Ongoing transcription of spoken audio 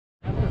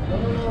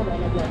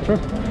Sure.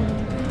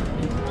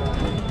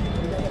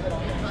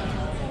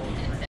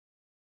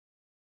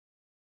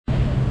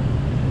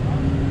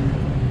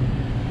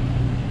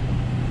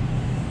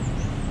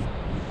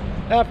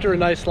 After a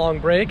nice long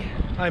break,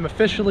 I'm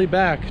officially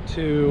back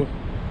to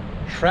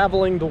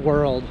traveling the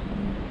world.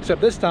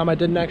 Except this time I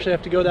didn't actually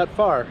have to go that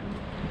far.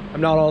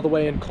 I'm not all the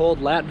way in cold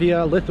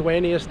Latvia,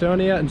 Lithuania,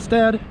 Estonia.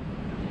 Instead,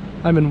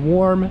 I'm in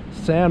warm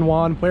San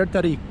Juan,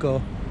 Puerto Rico,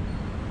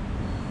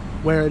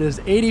 where it is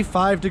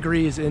 85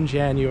 degrees in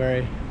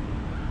January.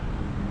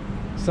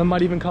 Some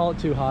might even call it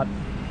too hot.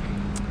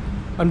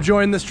 I'm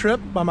joined this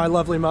trip by my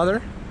lovely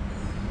mother,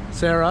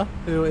 Sarah,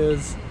 who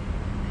is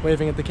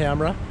waving at the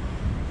camera.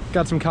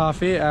 Got some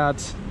coffee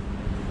at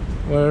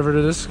whatever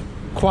it is,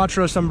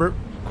 Quattro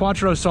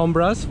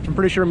Sombras, which I'm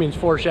pretty sure means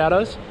 4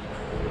 shadows.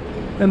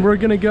 And we're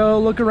gonna go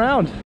look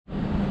around.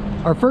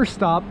 Our first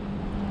stop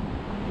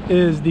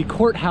is the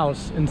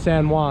courthouse in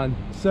San Juan.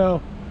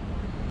 So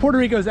Puerto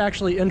Rico is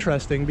actually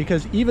interesting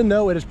because even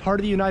though it is part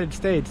of the United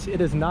States,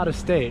 it is not a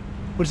state,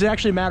 which is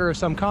actually a matter of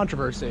some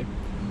controversy.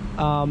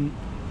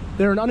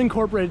 They're an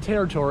unincorporated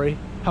territory.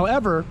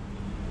 However,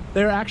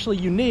 they're actually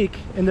unique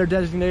in their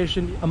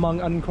designation among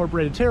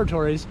unincorporated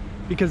territories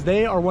because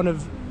they are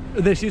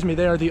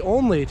they are the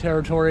only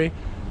territory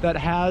that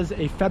has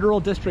a federal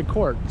district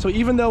court. So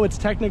even though it's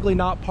technically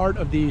not part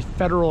of the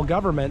federal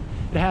government,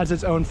 it has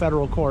its own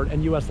federal court,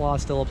 and US law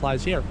still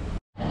applies here.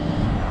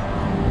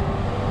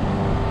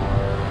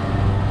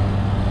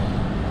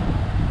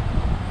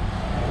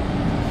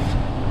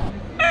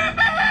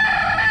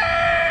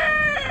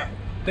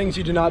 Things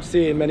you do not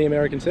see in many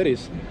American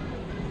cities.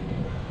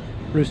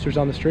 Roosters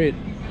on the street.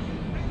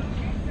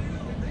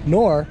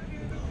 Nor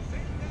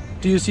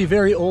do you see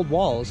very old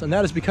walls, and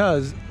that is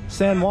because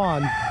San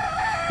Juan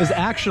is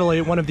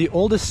actually one of the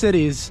oldest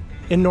cities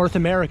in North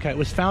America. It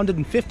was founded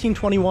in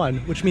 1521,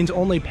 which means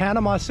only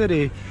Panama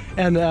City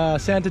and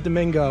Santo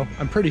Domingo,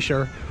 I'm pretty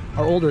sure,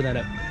 are older than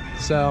it.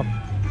 So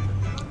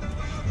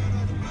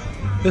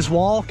this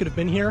wall could have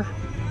been here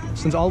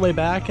since all the way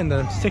back in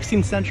the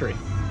 16th century,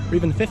 or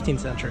even the 15th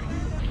century.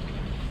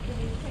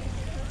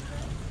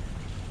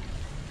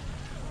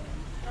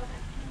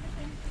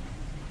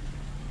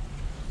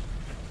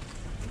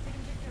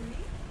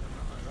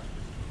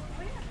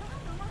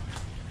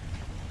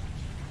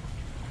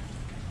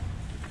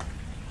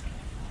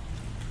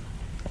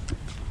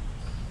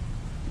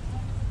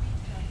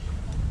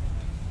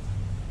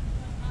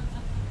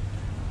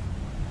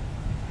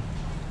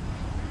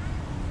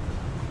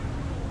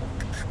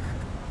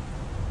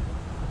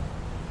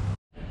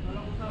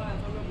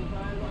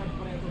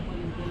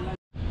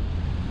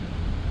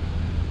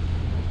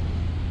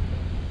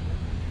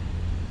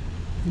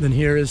 Then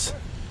here is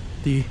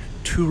the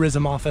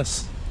tourism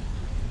office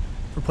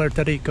for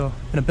Puerto Rico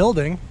in a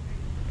building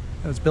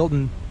that was built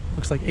in,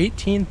 looks like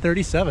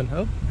 1837.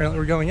 Oh, apparently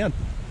we're going in.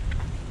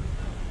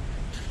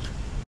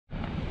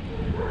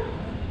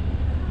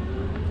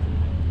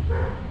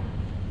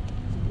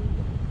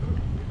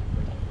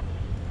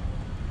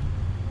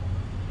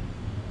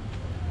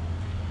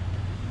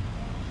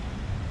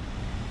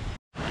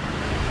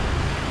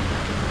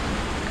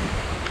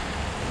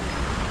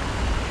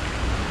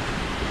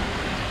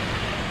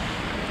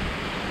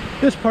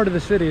 This part of the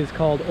city is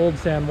called Old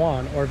San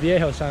Juan, or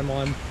Viejo San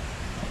Juan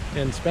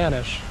in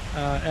Spanish.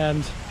 And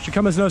it should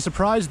come as no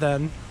surprise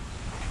then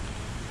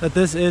that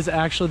this is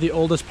actually the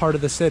oldest part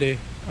of the city.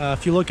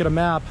 If you look at a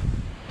map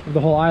of the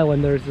whole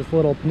island, there's this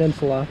little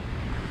peninsula,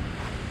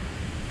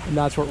 and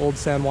that's where Old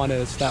San Juan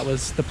is. That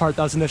was the part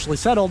that was initially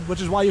settled,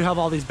 which is why you have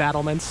all these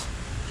battlements,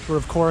 which were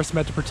of course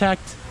meant to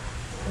protect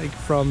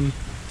from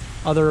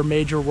other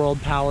major world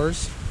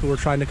powers who were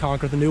trying to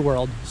conquer the New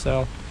World.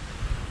 So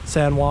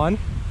San Juan,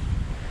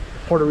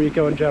 Puerto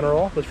Rico in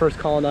general, was first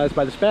colonized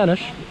by the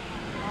Spanish,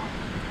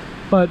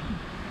 but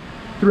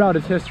throughout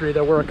its history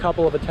there were a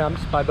couple of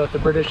attempts by both the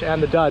British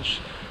and the Dutch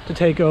to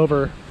take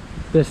over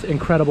this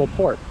incredible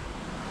port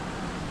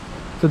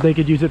so they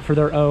could use it for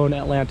their own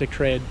Atlantic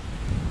trade.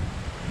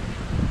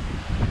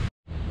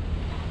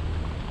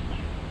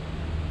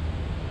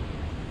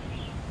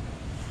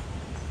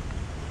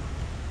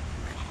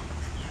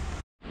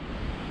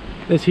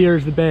 This here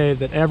is the bay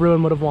that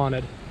everyone would have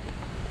wanted.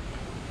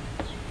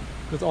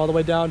 Goes all the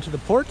way down to the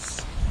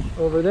ports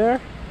over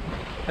there,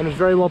 and it's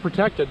very well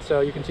protected.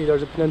 So you can see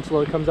there's a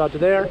peninsula that comes out to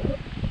there,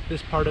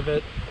 this part of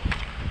it,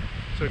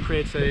 so it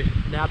creates a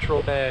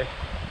natural bay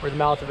where the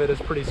mouth of it is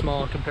pretty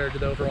small compared to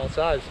the overall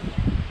size.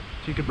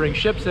 So you could bring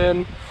ships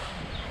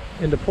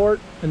into port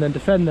and then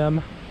defend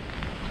them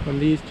from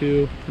these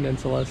two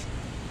peninsulas.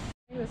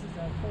 This is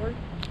a fort.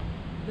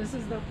 This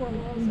is the fort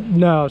walls?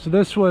 No, so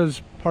this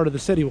was part of the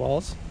city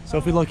walls. So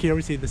if we look here,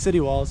 we see the city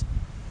walls.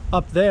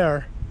 Up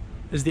there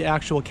is the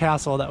actual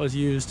castle that was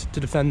used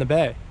to defend the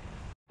bay.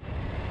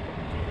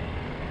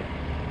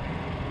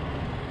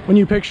 When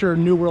you picture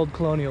New World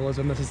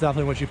colonialism, this is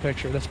definitely what you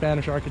picture. The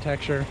Spanish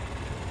architecture,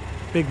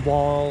 big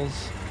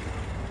walls,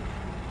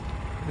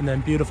 and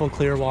then beautiful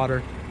clear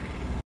water.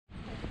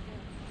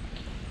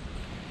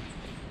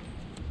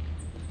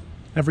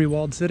 Every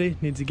walled city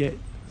needs a gate,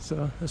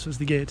 so this was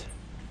the gate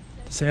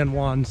San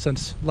Juan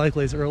since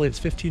likely as early as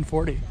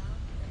 1540.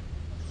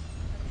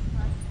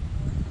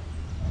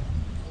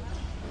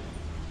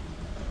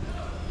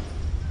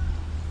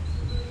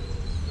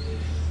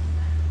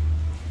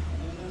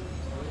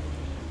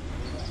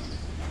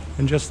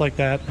 And just like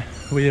that,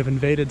 we have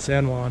invaded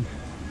San Juan.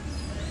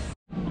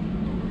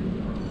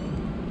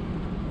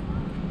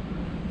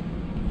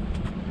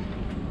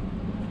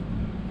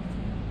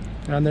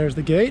 And there's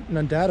the gate, and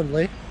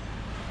undoubtedly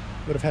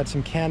would have had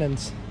some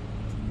cannons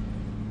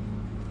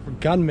or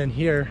gunmen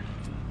here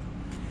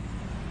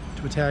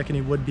to attack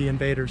any would-be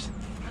invaders.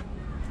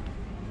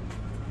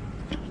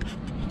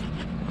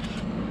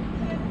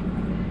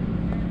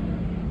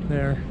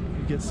 There,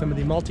 you get some of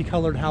the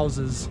multicolored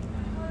houses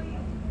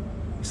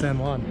of San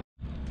Juan.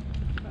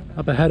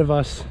 Up ahead of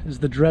us is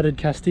the dreaded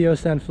Castillo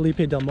San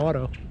Felipe del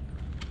Moro,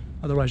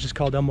 otherwise just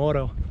called El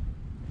Moro,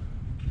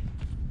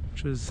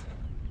 which was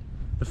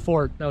the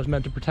fort that was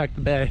meant to protect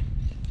the bay.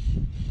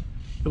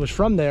 It was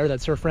from there that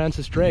Sir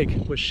Francis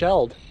Drake was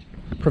shelled,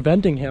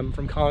 preventing him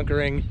from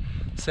conquering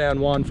San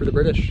Juan for the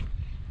British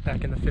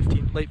back in the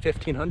late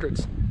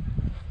 1500s.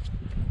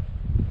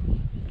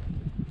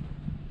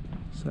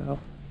 So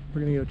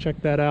we're gonna go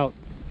check that out.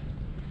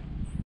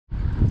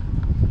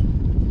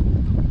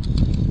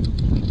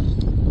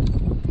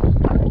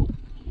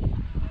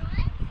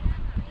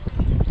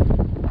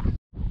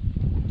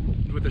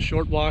 With a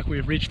short walk,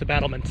 we've reached the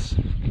battlements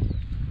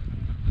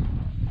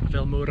of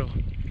El Muro.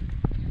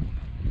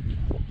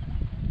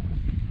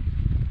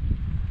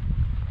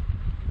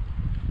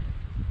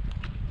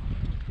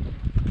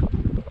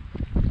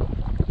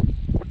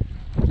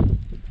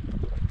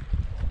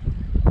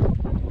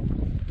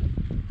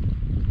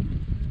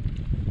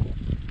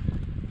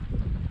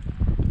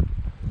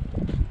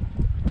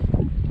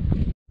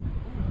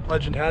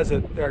 Legend has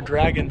it there are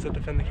dragons that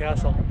defend the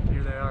castle.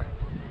 Here they are.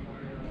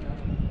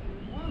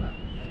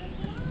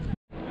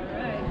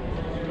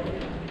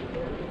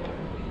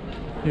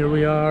 Here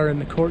we are in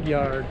the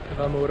courtyard of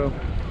El Muro.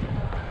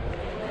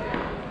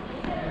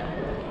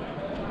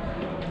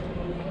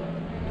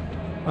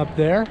 Up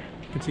there,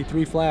 you can see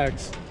 3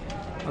 flags.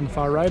 On the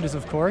far right is,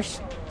 of course,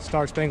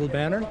 Star Spangled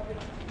Banner,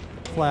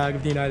 flag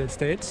of the United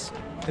States.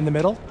 In the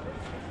middle,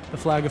 the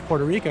flag of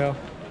Puerto Rico.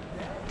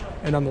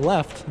 And on the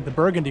left, the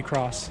Burgundy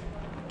Cross,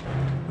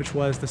 which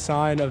was the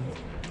sign of,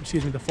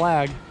 the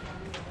flag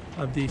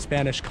of the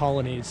Spanish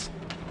colonies.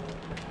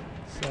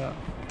 So.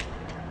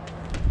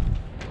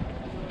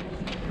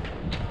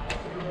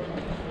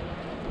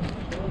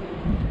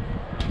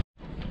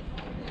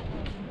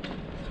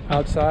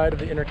 Outside of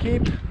the inner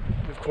keep,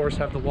 we of course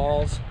have the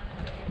walls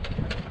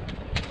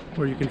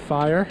where you can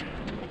fire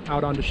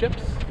out onto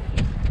ships.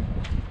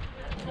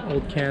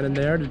 Old cannon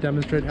there to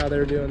demonstrate how they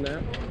were doing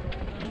that.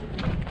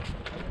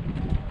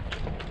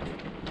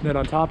 And then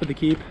on top of the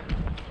keep,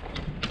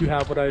 you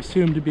have what I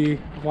assume to be a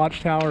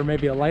watchtower,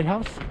 maybe a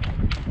lighthouse.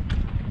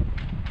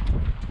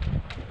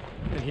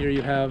 And here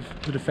you have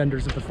the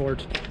defenders of the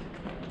fort,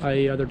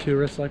 i.e. other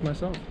tourists like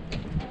myself.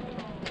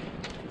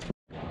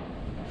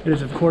 It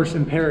is of course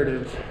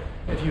imperative,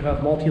 if you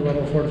have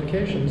multi-level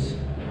fortifications,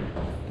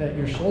 that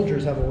your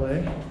soldiers have a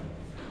way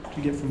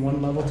to get from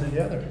one level to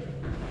the other.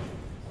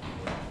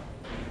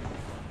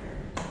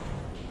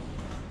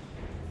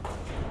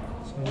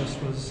 So this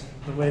was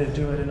the way to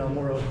do it in El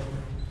Muro.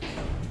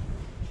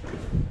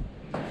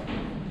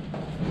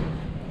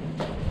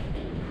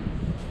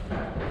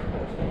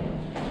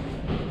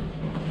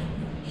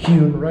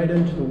 Hewn right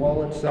into the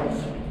wall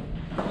itself.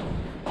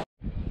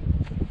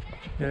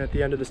 And at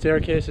the end of the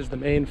staircase is the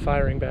main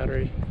firing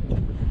battery.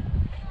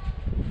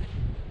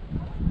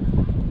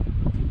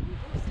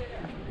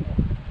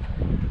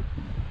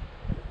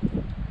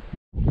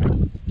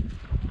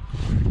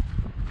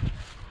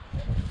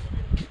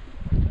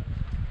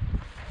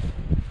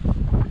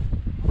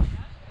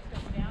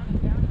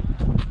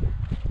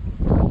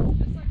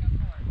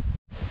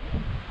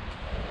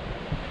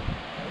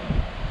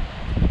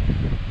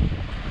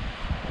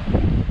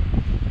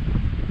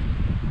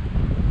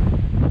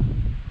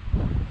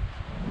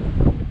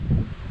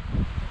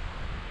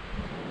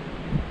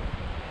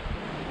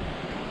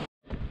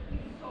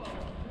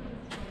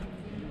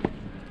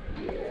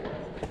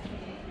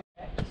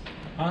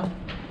 Huh?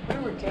 We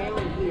were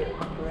down here,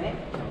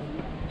 correct?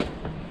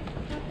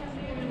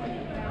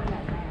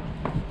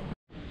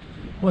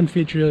 One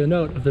feature to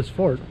note of this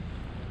fort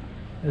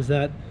is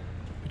that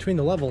between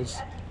the levels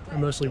are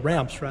mostly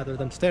ramps rather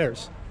than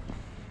stairs.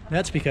 And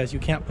that's because you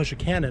can't push a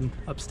cannon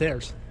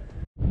upstairs.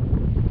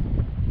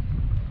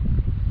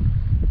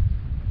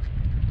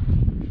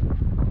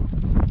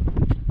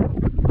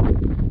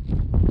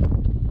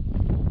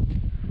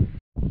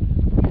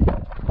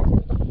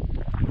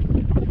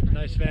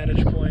 Nice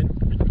vantage point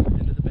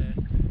into the bay.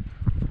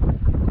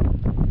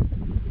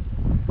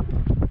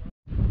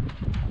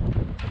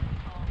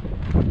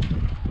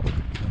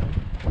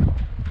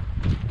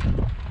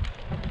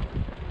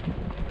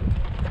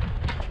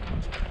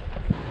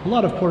 A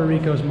lot of Puerto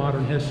Rico's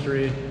modern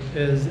history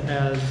is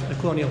as a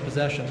colonial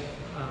possession.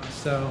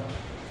 So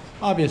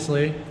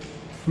obviously,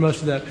 for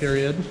most of that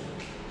period,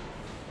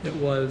 it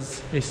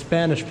was a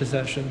Spanish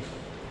possession.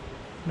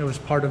 It was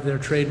part of their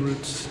trade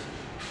routes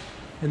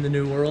in the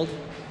New World.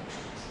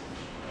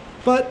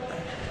 But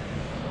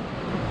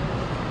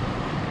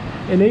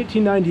in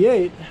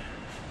 1898,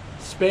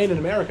 Spain and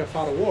America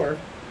fought a war,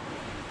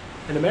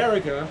 and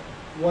America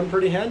won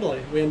pretty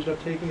handily. We ended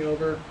up taking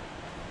over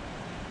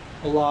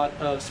a lot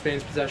of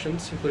Spain's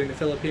possessions, including the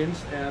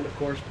Philippines and, of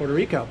course, Puerto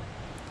Rico.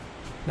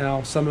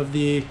 Now, some of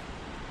the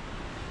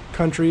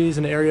countries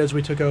and areas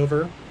we took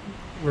over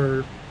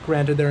were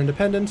granted their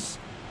independence,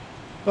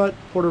 but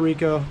Puerto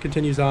Rico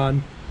continues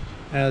on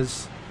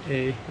as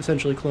a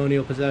essentially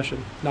colonial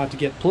possession. Not to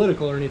get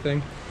political or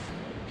anything.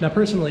 Now,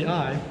 personally,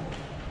 I,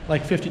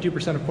 like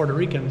 52% of Puerto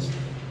Ricans,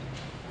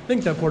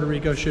 think that Puerto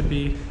Rico should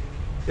be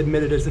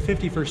admitted as the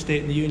 51st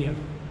state in the Union.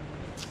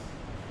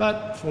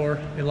 But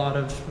for a lot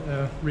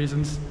of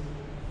reasons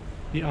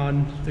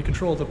beyond the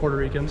control of the Puerto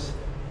Ricans,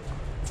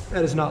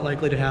 that is not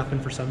likely to happen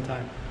for some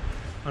time,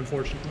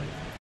 unfortunately.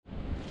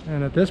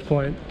 And at this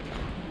point,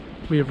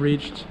 we have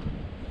reached,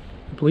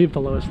 I believe,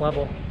 the lowest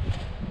level.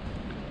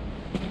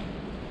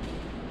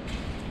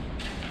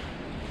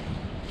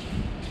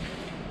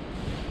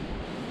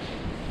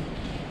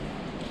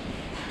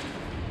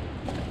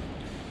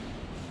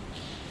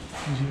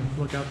 As you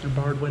look out through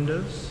barred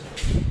windows.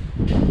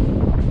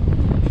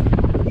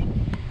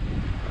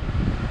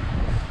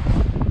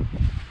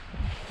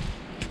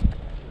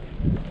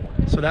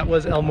 So that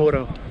was El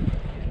Moro.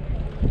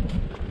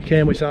 Okay,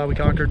 and we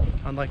conquered,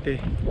 unlike the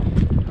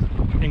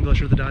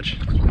English or the Dutch,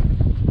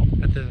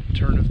 at the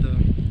turn of the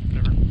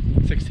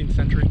 16th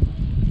century.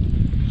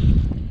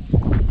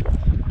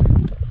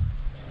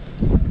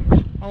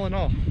 All in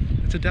all,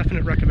 it's a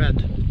definite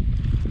recommend.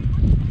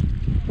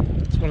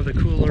 It's one of the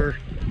cooler,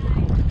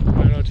 I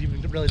don't know what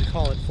even really to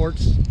call it,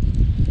 forts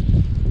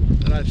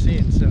that I've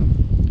seen, so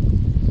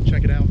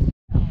check it out.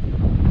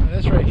 Now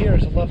this right here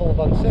is a level of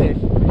unsafe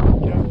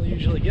you don't really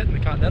usually get in the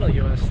continental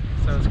US,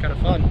 so it's kind of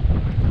fun.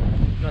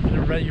 Nothing to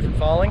prevent you from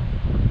falling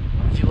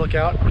as you look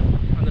out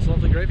on this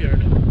lovely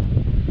graveyard.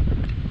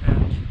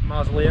 And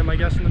mausoleum, I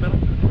guess, in the middle.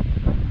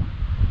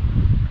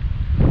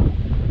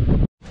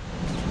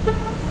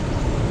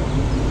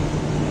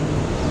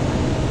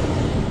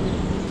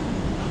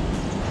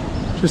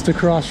 Just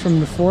across from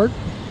the fort,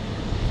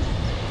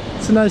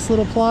 it's a nice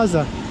little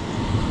plaza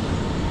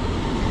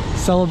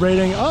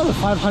celebrating, oh, the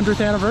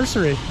 500th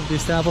anniversary of the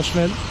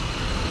establishment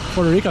of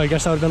Puerto Rico. I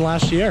guess that would have been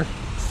last year.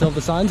 Still have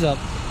the signs up.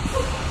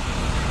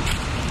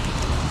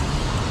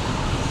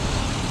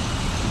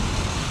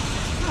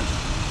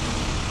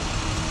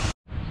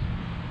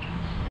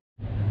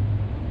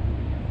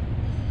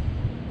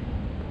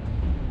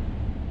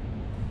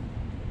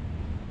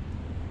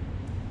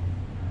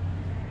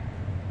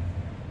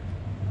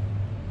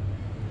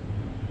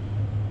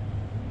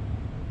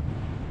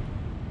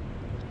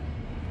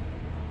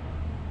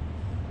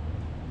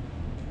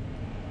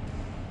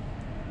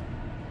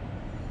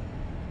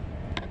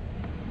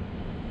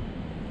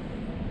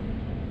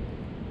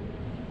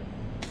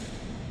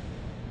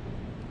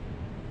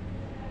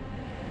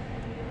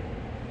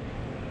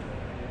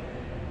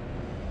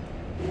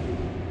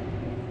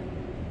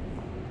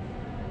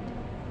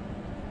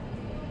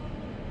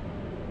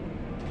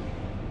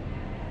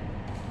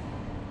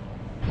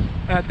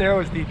 That there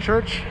was the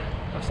Church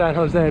of San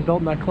Jose, built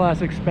in that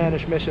classic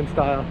Spanish mission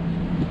style.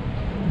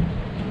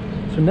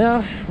 So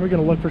now we're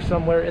gonna look for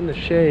somewhere in the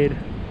shade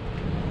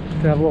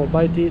to have a little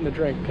bite to eat and a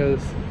drink,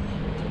 because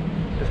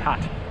it's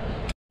hot.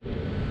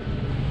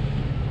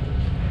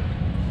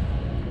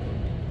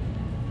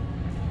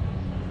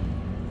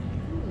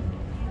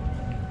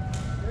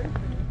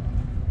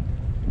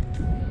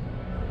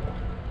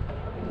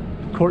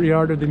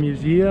 Courtyard of the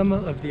Museum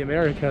of the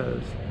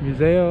Americas,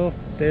 Museo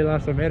de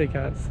las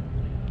Americas.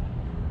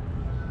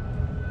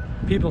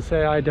 People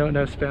say I don't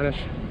know Spanish.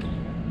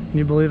 Can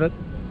you believe it?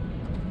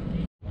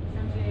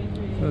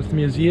 So it's the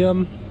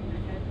museum,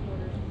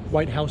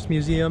 White House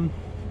Museum,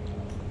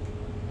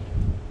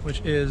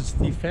 which is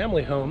the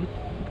family home,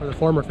 or the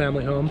former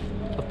family home,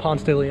 of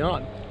Ponce de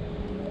Leon.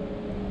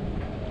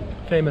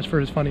 Famous for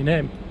his funny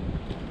name,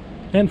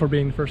 and for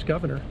being the first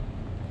governor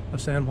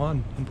of San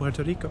Juan in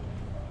Puerto Rico.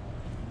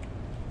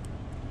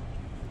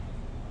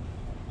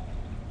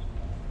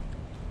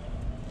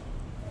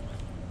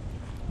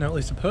 Now, at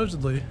least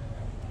supposedly,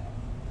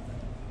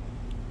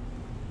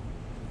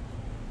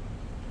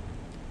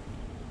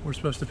 we're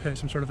supposed to pay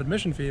some sort of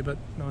admission fee, but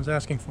no one's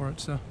asking for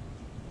it, so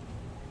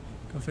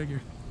go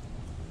figure.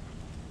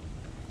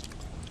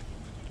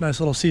 Nice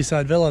little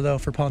seaside villa, though,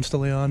 for Ponce de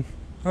Leon.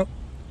 Oh,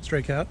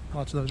 stray cat.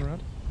 Lots of those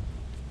around.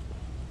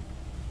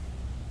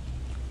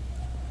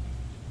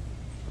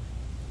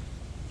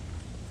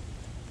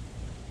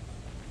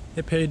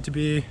 It paid to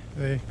be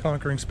a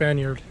conquering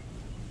Spaniard.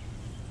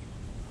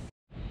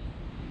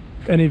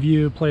 If any of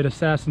you played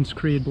Assassin's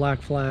Creed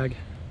Black Flag,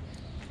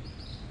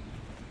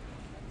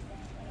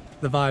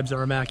 the vibes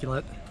are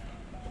immaculate.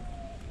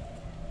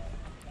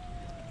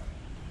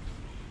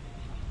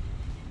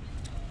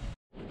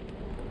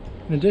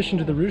 In addition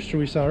to the rooster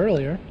we saw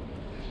earlier,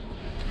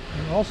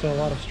 there are also a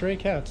lot of stray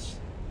cats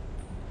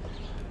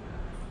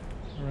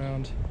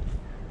around.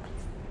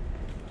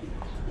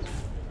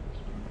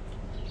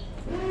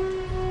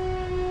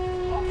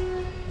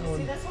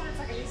 See this one? It's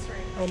like an Easter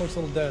egg. That one looks a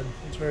little dead.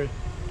 It's very...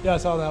 Yeah, I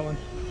saw that one.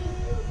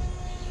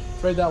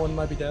 Afraid that one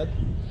might be dead,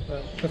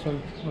 but this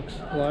one looks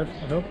alive,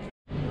 I hope.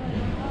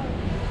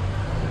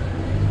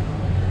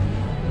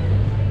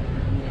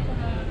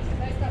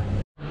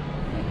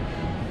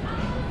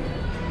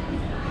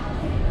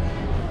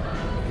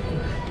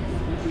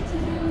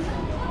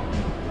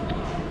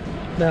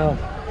 Now,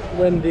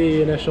 when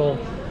the initial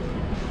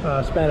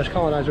Spanish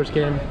colonizers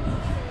came,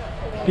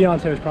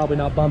 Beyonce was probably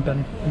not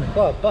bumping in the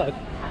club, but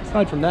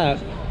aside from that,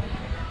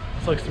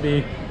 this looks to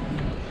be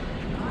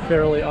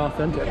fairly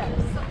authentic,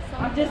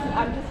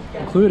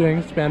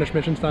 including Spanish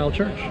mission style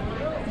church.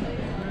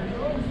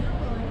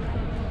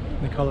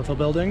 The colorful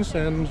buildings,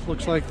 and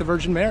looks like the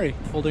Virgin Mary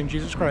holding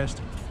Jesus Christ.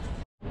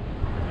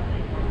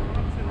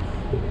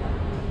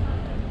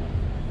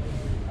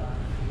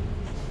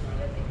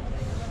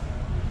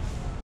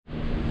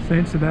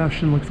 Saint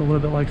Sebastian looks a little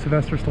bit like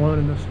Sylvester Stallone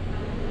in this.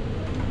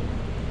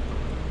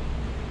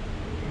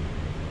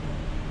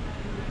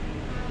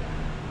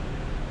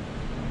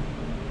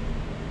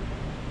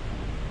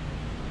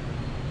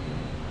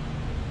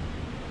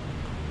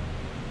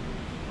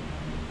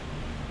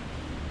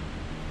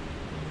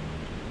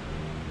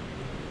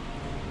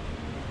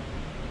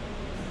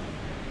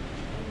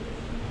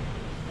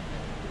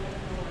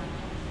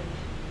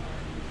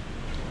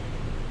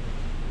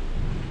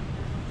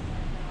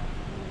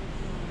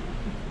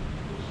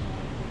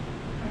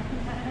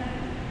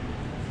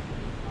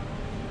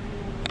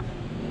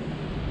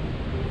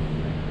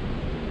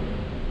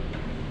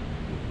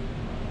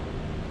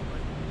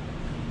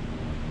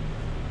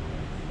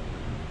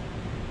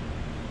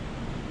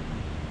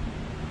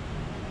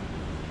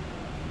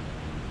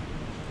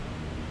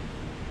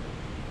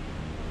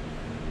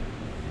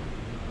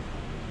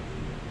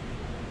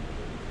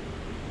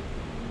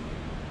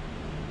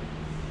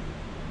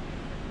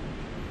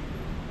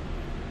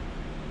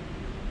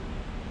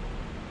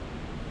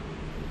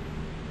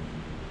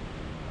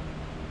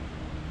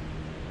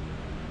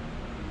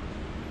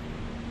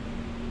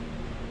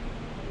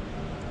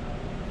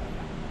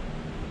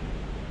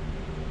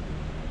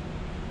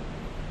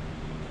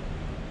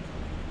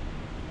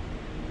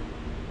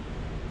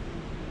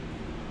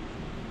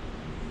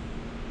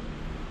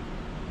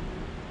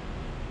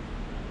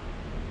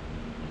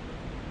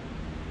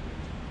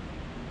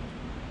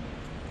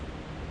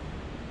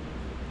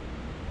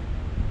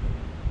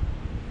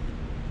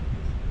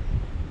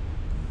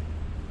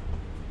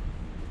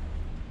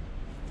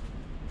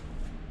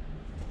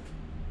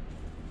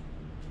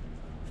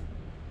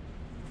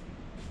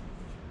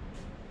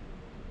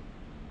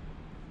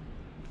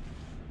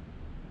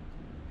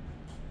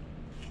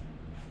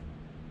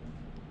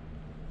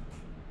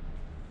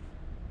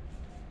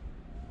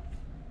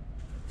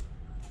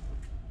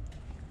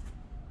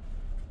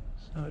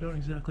 I don't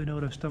exactly know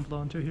what I've stumbled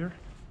onto here.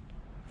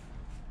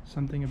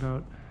 Something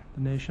about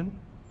the nation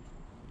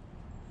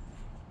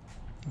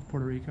of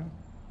Puerto Rico.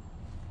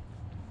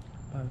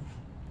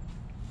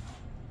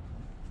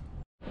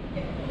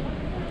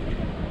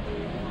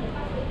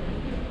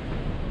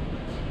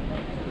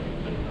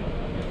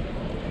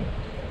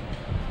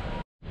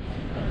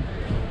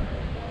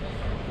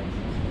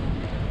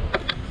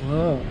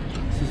 Whoa,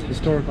 this is a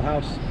historical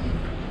house.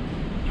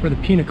 It's where the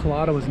pina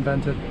colada was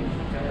invented.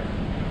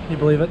 Can you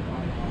believe it?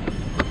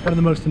 One of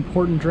the most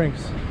important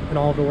drinks in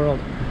all of the world.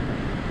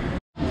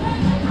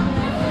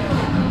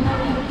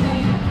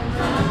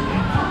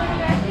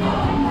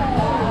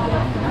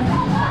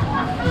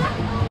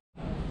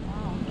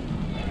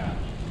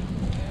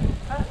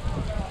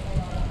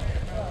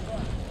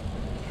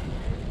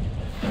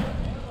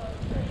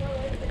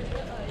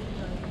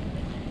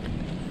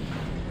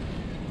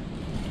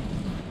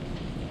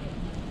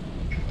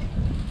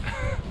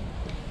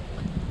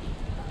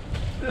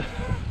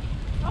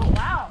 Oh,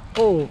 wow.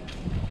 Oh.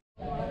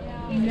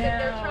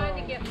 They're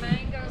trying to get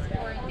mangoes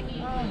for him to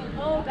eat.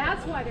 Oh,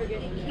 that's why they're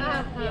getting cute.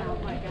 Yeah, oh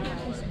my God.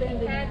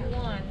 Had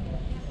one.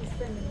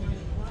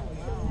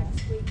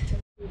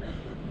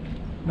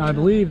 Now I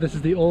believe this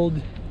is the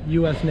old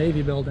U.S.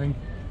 Navy building.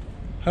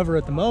 However,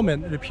 at the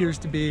moment, it appears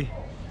to be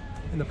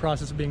in the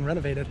process of being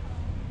renovated.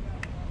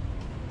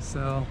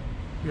 So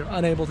we are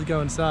unable to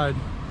go inside.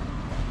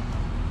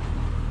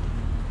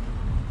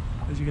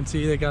 As you can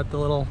see, they got the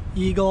little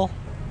eagle,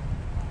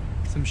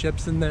 some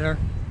ships in there.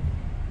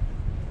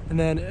 And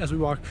then as we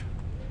walk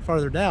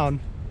farther down,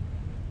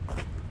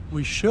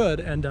 we should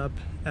end up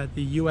at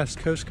the U.S.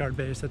 Coast Guard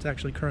base that's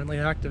actually currently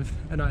active.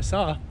 And I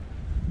saw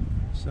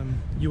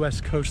some U.S.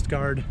 Coast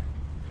Guard,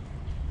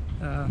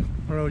 what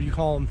would you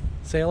call them?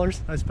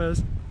 Sailors, I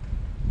suppose,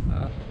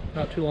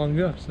 not too long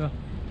ago. So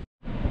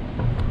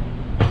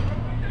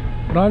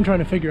what I'm trying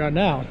to figure out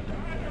now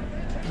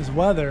is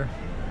whether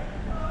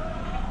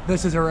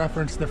this is a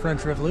reference to the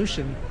French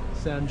Revolution,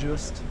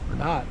 Saint-Just, or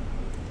not.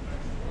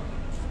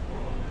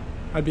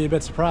 I'd be a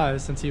bit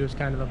surprised since he was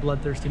kind of a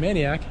bloodthirsty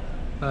maniac,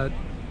 but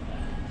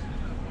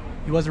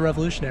he was a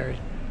revolutionary.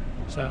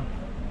 So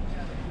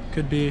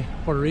Could be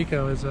Puerto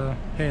Rico is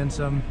paying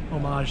some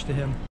homage to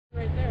him.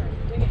 Right there,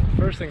 digging.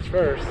 First things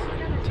first,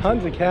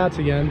 tons of cats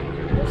again.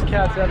 There's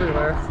cats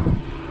everywhere.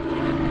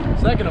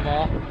 Second of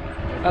all,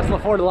 that's La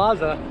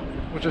Fortaleza,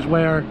 which is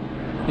where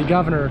the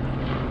governor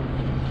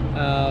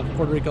of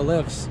Puerto Rico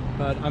lives.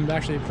 But I'm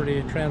actually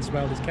pretty tranced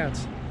about these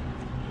cats.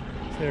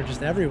 They're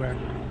just everywhere.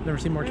 Never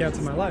seen more cats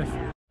in my life.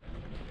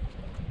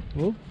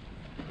 Whoa.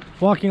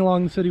 Walking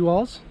along the city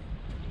walls,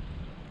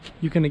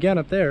 you can again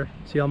up there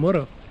see El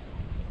Muro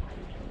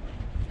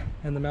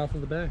and the mouth of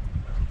the bay.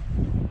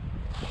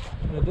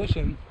 In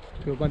addition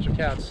to a bunch of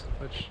cats,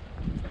 which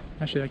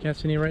actually I can't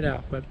see any right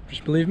now, but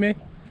just believe me,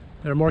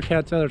 there are more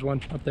cats. Oh, there's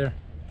one up there.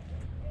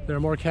 There are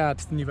more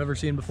cats than you've ever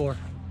seen before.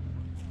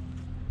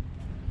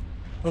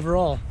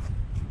 Overall,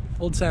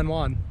 Old San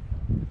Juan,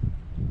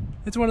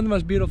 it's one of the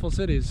most beautiful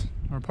cities,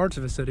 or parts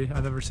of a city,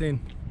 I've ever seen.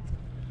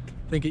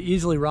 I think it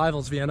easily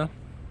rivals Vienna,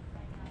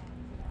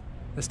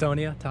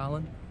 Estonia,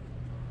 Tallinn.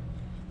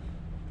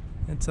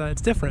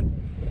 It's different,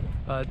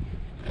 but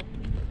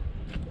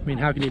I mean,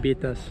 how can you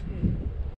beat this?